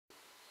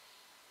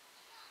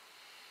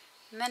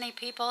Many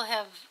people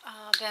have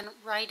been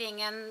writing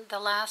in the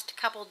last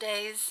couple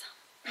days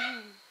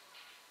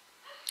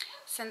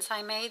since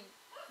I made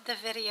the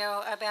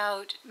video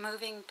about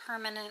moving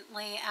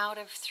permanently out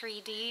of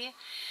 3D.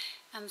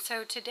 And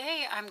so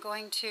today I'm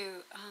going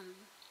to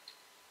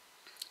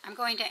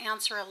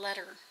answer a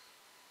letter.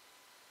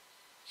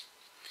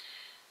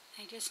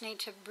 I just need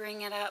to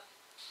bring it up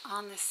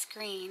on the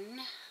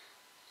screen.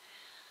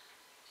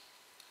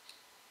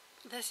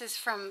 This is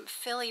from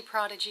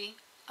phillyprodigy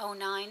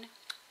 09,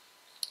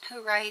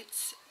 who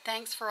writes,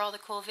 "Thanks for all the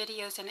cool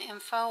videos and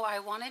info. I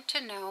wanted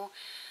to know,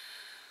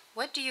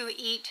 what do you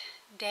eat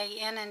day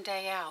in and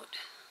day out?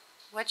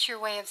 What's your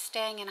way of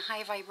staying in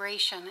high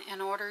vibration in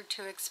order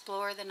to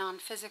explore the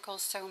non-physical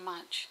so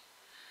much?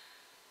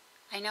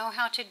 I know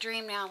how to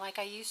dream now like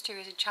I used to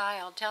as a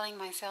child, telling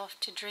myself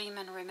to dream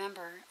and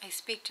remember. I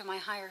speak to my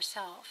higher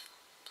self.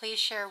 Please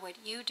share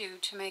what you do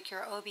to make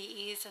your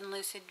OBEs and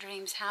lucid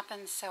dreams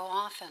happen so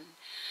often."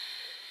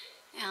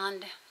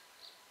 And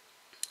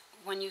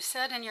when you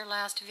said in your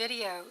last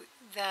video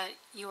that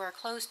you are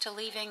close to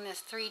leaving this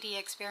 3D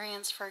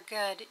experience for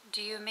good,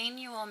 do you mean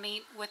you will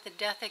meet with the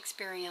death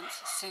experience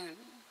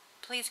soon?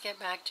 Please get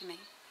back to me.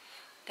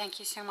 Thank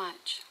you so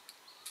much.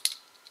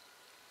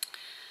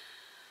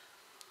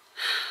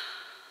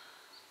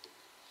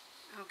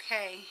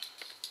 Okay.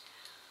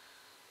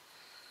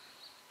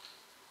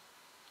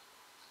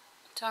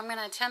 So I'm going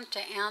to attempt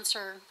to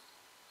answer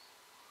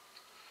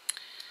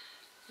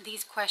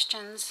these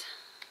questions.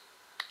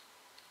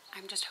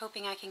 I'm just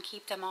hoping I can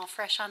keep them all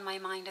fresh on my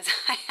mind as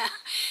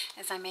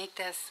I make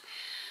this.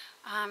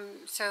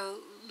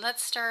 So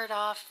let's start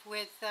off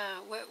with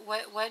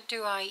what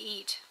do I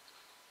eat?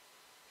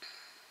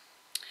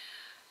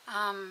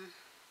 The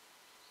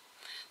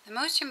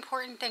most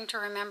important thing to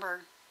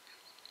remember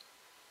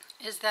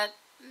is that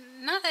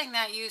nothing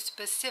that you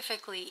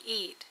specifically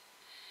eat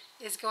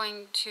is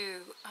going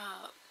to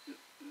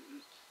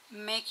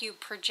make you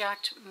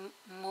project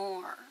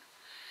more.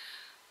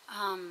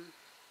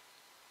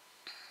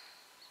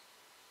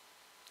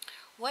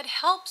 What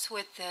helps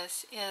with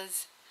this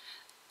is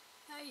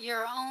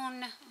your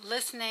own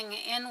listening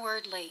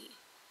inwardly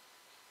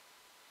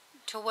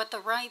to what the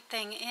right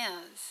thing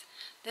is.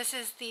 This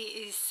is the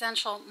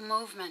essential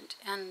movement,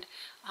 and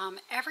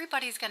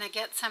everybody's going to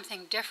get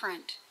something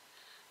different.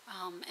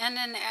 And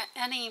in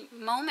any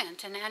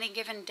moment, in any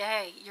given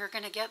day, you're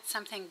going to get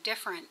something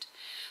different.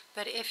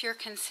 But if you're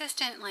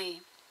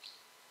consistently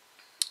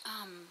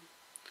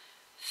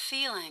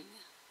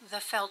feeling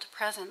the felt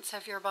presence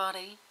of your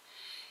body,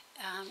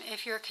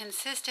 if you're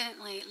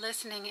consistently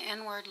listening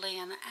inwardly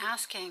and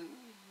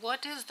asking,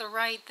 what is the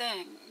right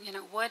thing? You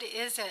know, what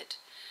is it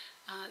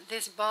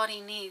this body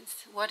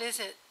needs? What is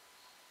it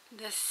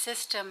this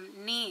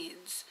system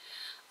needs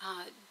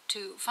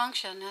to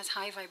function as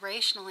high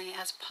vibrationally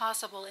as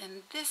possible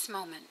in this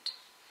moment?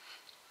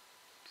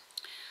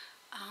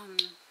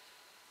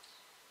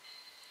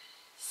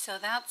 So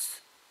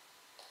that's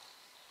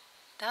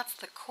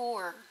the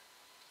core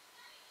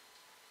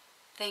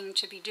thing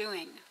to be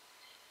doing.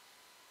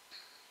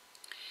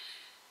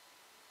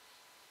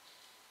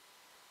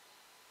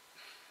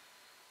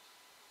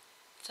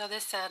 So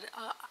this said,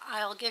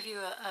 I'll give you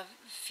a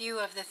few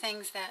of the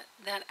things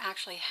that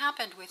actually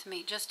happened with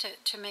me, just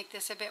to make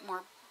this a bit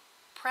more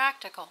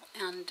practical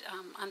and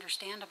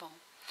understandable.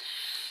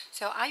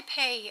 So I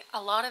pay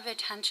a lot of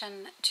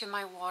attention to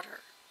my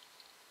water.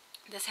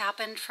 This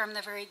happened from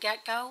the very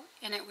get-go,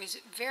 and it was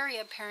very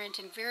apparent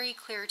and very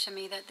clear to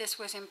me that this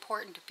was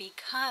important,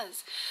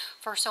 because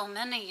for so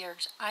many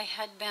years I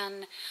had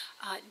been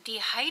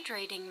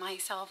dehydrating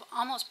myself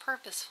almost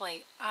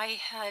purposefully. I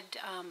had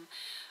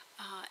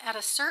at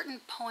a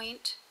certain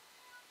point,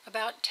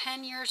 about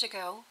 10 years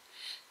ago,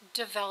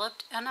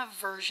 developed an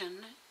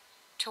aversion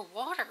to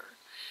water.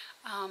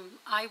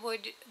 I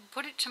would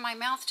put it to my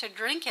mouth to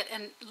drink it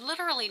and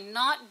literally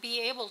not be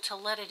able to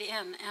let it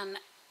in. And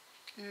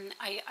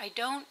I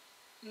don't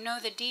know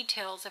the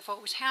details of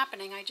what was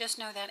happening. I just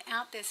know that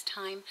at this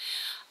time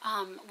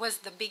was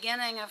the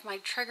beginning of my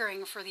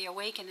triggering for the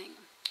awakening.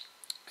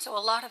 So a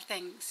lot of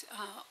things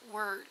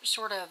were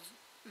sort of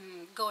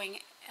going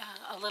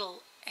a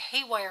little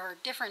haywire or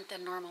different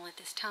than normal at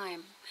this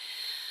time.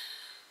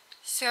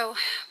 So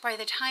by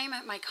the time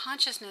my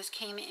consciousness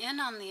came in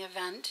on the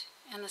event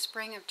in the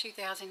spring of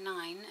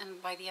 2009, and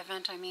by the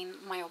event I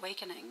mean my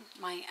awakening,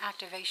 my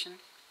activation,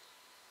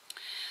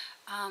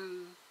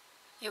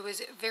 it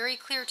was very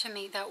clear to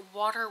me that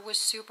water was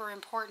super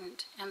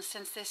important. And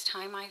since this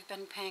time I've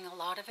been paying a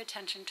lot of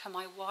attention to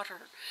my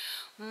water,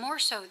 more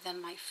so than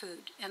my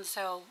food. And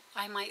so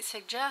I might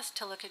suggest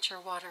to look at your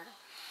water.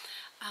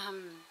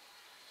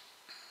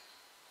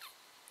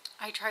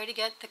 I try to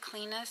get the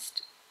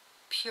cleanest,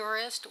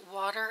 purest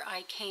water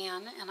I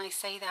can, and I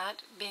say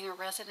that being a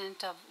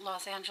resident of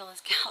Los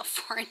Angeles,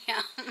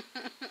 California,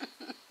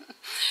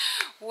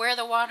 where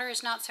the water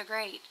is not so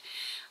great.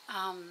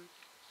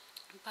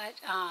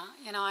 But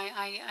you know,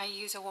 I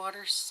use a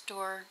water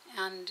store,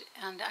 and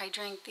I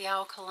drink the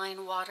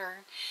alkaline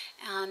water,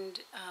 and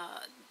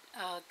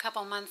a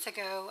couple months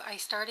ago, I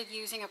started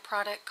using a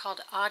product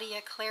called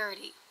Audia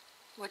Clarity,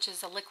 which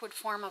is a liquid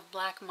form of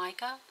black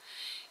mica.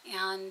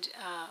 And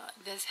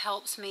this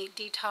helps me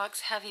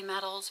detox heavy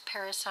metals,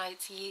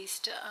 parasites,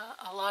 yeast,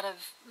 a lot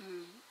of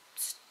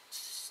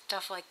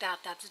stuff like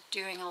that. That's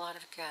doing a lot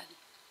of good.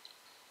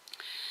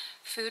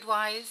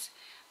 Food-wise,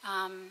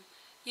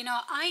 you know,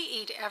 I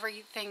eat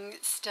everything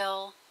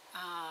still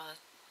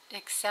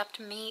except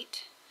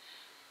meat.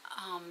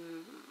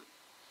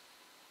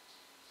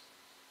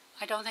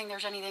 I don't think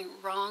there's anything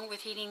wrong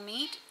with eating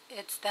meat.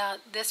 It's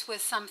that this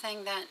was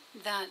something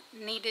that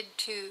needed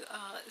to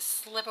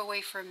slip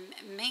away from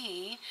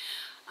me.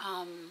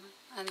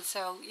 And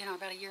so, you know,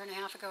 about a year and a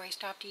half ago, I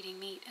stopped eating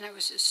meat, and it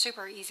was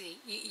super easy.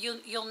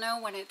 You'll know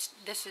when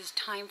this is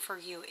time for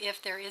you,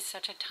 if there is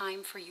such a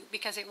time for you,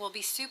 because it will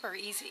be super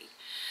easy.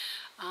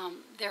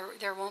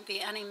 There won't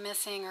be any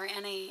missing or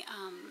any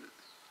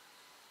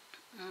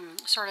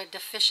sort of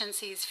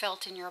deficiencies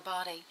felt in your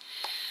body.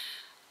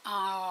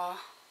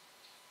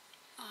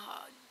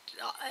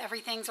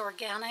 Everything's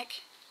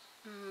organic.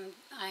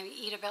 I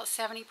eat about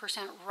 70%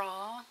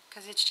 raw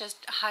because it's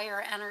just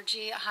higher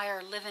energy,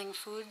 higher living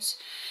foods,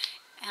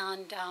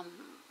 and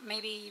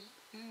maybe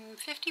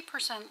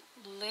 50%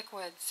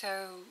 liquid.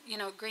 So, you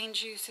know, green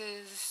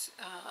juices,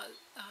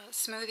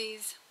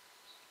 smoothies.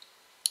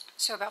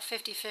 So about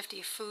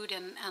 50-50 food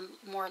and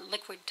more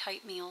liquid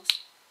type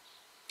meals.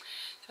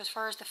 So as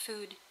far as the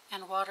food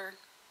and water,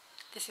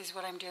 this is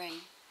what I'm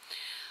doing.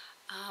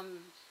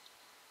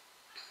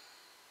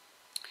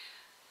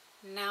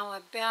 Now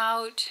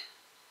about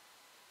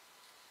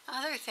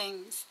other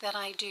things that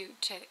I do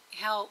to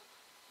help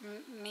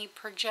me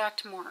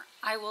project more.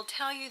 I will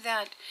tell you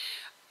that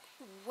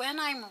when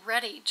I'm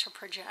ready to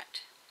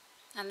project,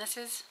 and this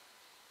is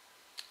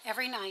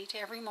every night,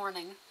 every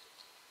morning,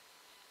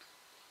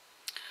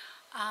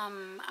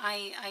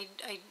 I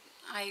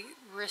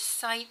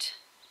recite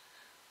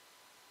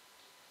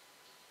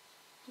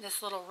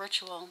this little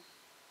ritual,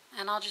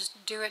 and I'll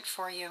just do it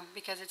for you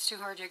because it's too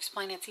hard to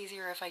explain. It's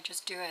easier if I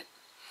just do it.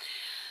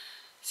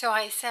 So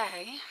I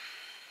say,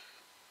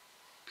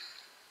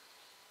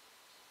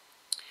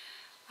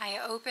 I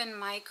open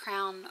my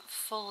crown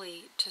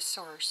fully to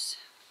Source.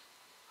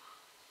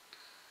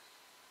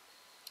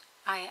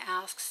 I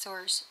ask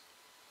Source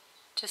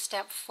to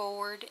step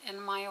forward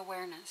in my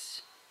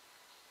awareness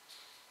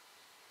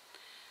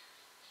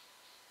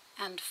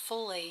and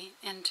fully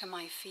into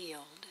my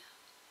field.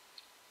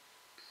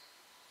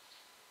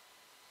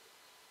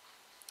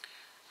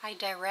 I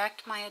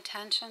direct my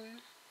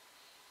attention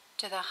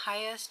to the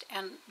highest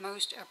and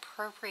most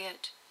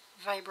appropriate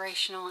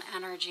vibrational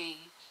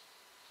energy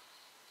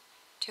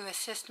to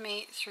assist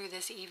me through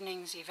this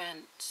evening's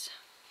events.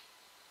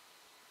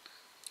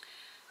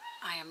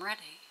 I am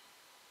ready.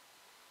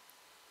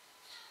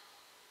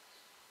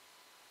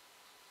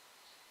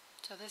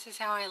 So this is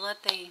how I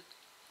let the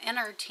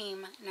inner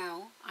team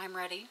know I'm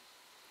ready.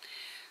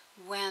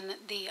 When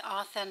the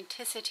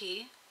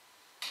authenticity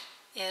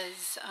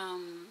is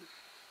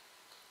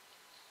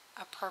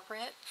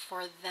appropriate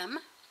for them,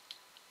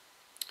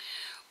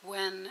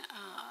 when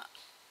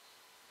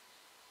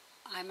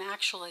I'm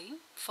actually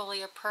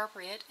fully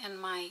appropriate in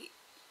my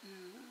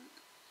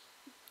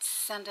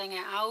sending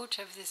out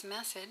of this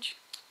message,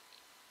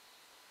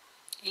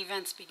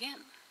 events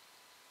begin.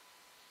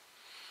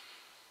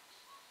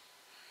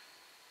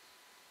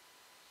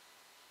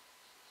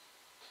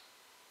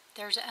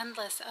 There's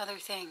endless other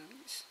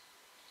things,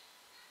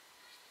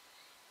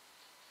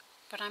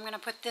 but I'm going to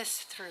put this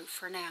through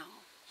for now,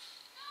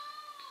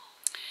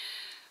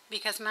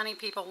 because many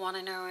people want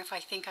to know if I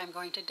think I'm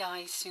going to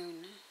die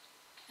soon.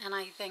 And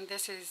I think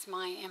this is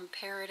my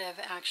imperative,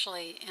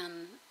 actually,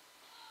 in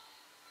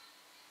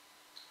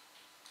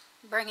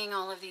bringing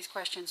all of these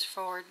questions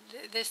forward.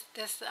 This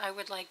I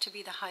would like to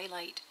be the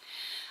highlight.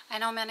 I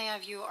know many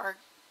of you are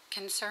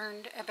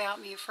concerned about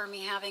me for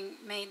me having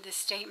made this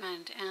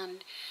statement,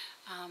 and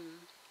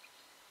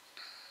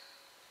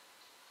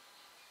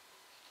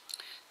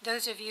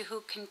those of you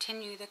who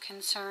continue the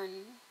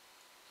concern,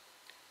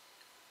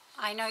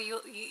 I know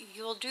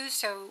you'll do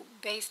so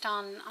based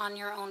on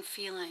your own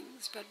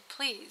feelings, but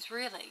please,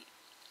 really,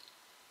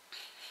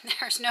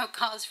 there's no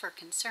cause for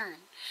concern.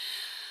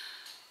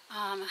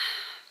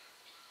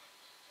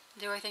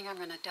 Do I think I'm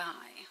going to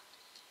die?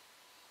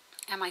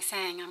 Am I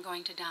saying I'm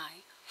going to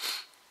die?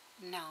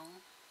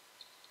 No.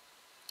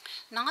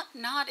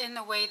 Not in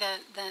the way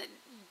that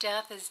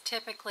death is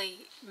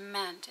typically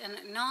meant,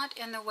 and not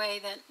in the way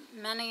that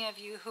many of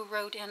you who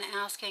wrote in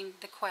asking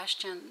the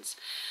questions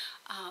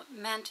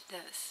meant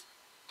this.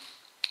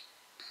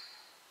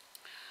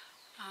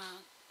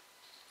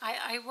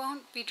 I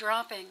won't be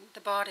dropping the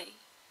body,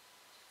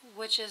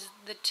 which is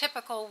the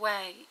typical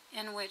way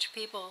in which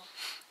people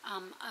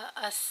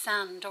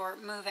ascend or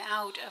move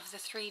out of the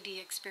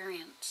 3D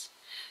experience.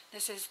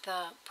 This is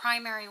the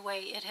primary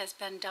way it has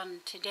been done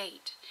to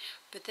date.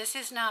 But this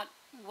is not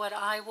what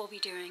I will be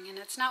doing, and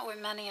it's not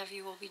what many of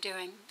you will be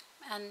doing.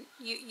 And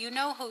you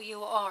know who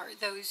you are,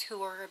 those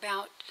who are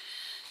about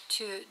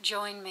to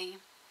join me.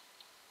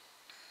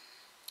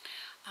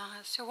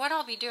 So what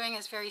I'll be doing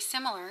is very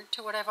similar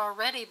to what I've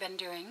already been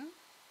doing.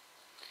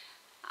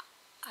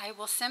 I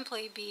will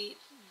simply be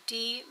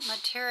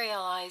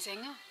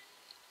dematerializing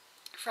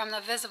from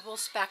the visible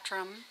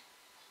spectrum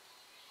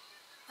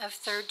of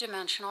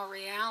third-dimensional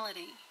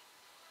reality.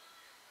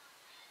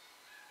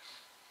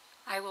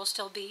 I will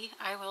still be,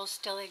 I will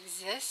still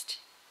exist,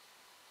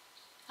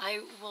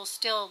 I will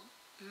still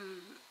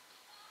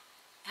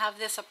have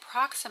this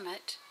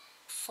approximate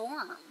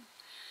form.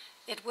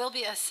 It will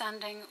be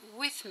ascending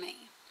with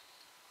me.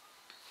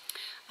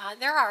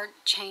 There are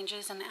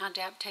changes and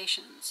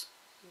adaptations,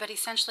 but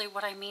essentially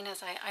what I mean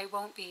is I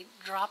won't be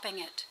dropping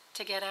it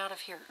to get out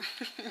of here.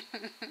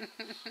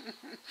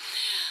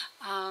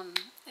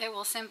 It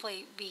will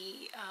simply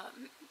be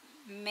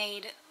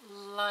made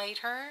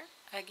lighter,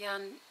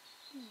 again,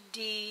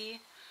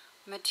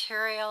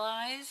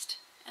 dematerialized,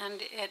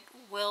 and it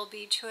will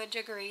be to a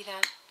degree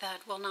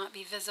that will not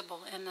be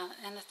visible in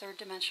the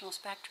third-dimensional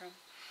spectrum.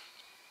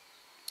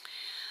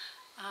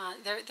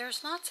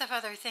 There's lots of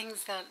other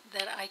things that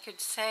I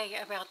could say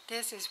about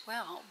this as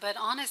well, but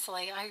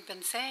honestly, I've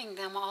been saying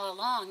them all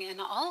along in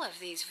all of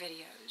these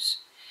videos.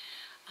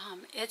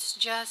 It's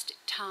just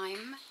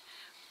time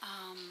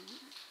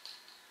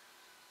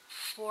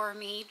for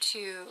me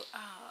to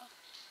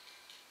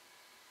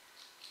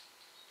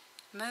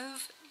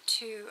move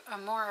to a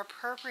more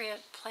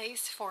appropriate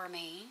place for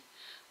me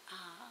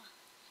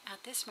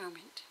at this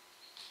moment,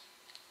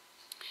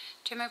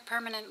 to move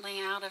permanently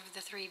out of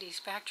the 3D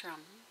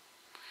spectrum.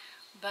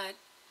 But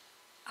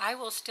I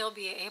will still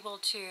be able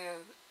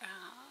to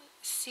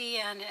see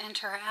and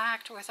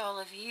interact with all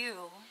of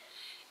you,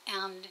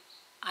 and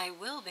I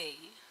will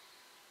be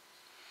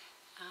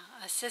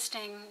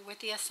assisting with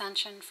the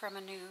ascension from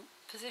a new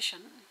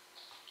position.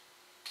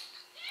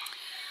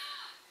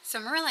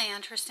 Some really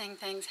interesting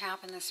things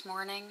happened this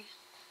morning.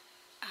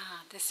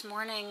 This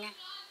morning,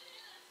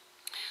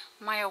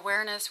 my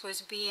awareness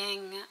was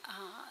being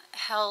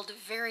held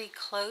very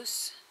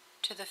close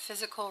to the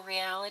physical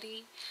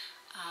reality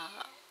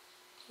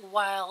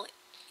while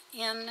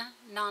in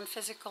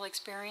non-physical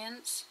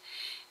experience.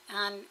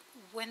 And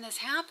when this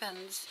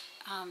happens,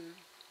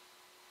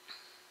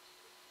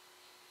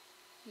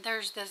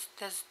 there's this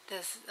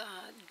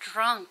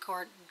drunk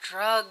or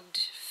drugged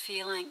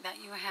feeling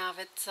that you have.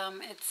 It's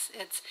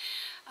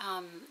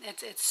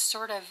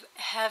sort of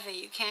heavy.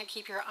 You can't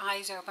keep your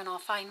eyes open. I'll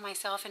find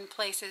myself in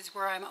places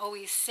where I'm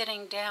always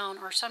sitting down,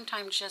 or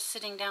sometimes just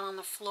sitting down on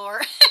the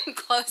floor and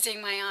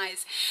closing my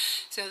eyes.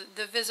 So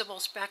the visible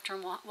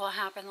spectrum will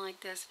happen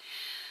like this.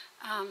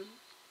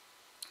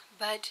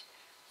 But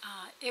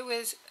it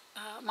was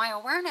my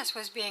awareness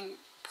was being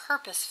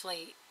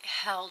purposefully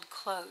held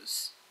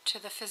close to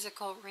the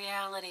physical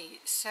reality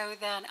so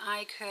that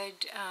I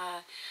could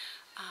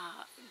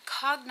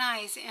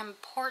cognize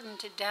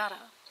important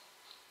data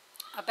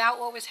about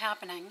what was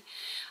happening,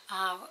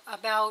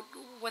 about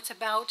what's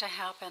about to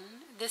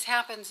happen. This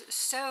happens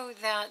so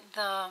that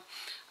the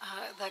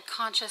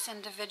conscious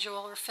individual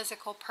or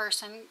physical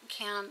person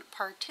can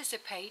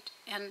participate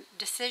in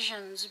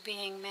decisions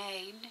being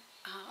made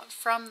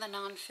from the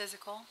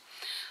non-physical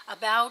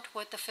about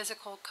what the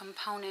physical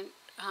component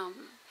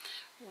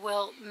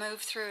will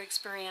move through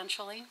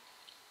experientially.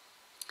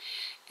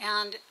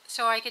 And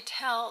so I could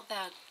tell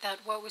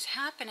that what was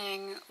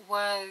happening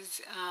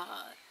was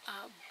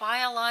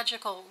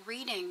biological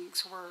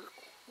readings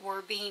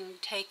were being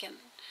taken.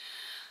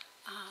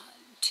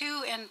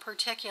 Two in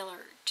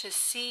particular,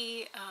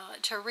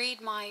 to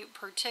read my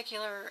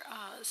particular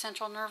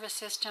central nervous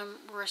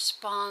system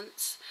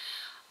response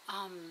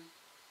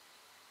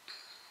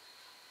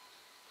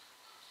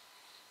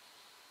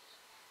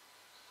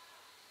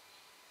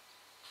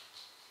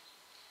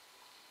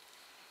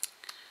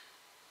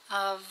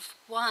of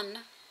one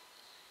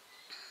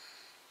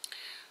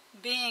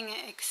being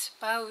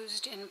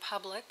exposed in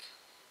public,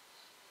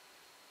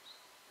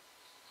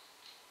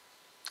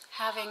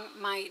 having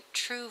my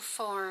true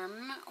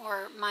form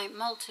or my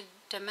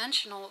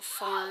multidimensional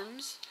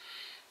forms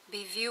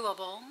be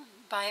viewable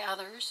by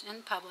others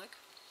in public.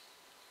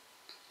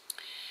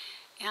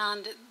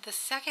 And the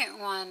second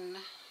one,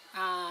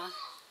 oh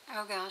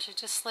gosh, it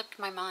just slipped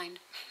my mind.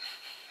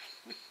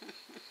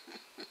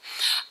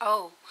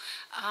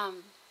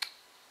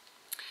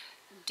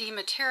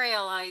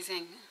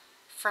 Dematerializing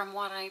from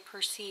what I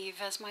perceive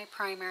as my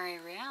primary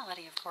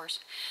reality, of course.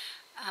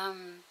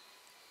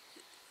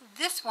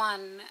 This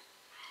one,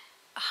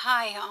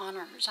 high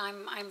honors.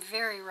 I'm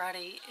very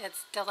ready.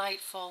 It's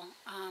delightful.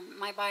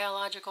 My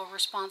biological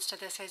response to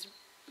this has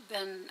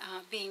been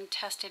being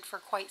tested for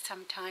quite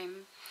some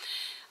time.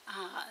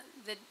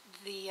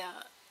 The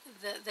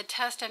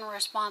test and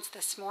response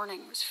this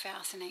morning was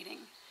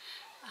fascinating.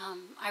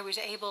 I was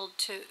able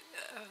to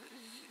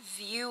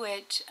view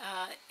it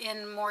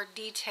in more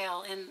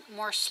detail, in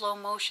more slow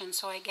motion,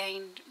 so I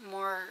gained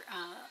more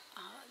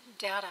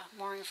data,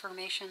 more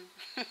information,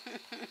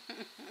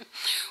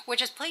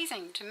 which is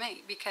pleasing to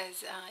me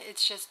because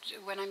it's just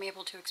when I'm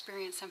able to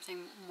experience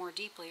something more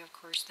deeply, of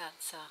course,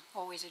 that's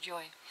always a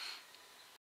joy.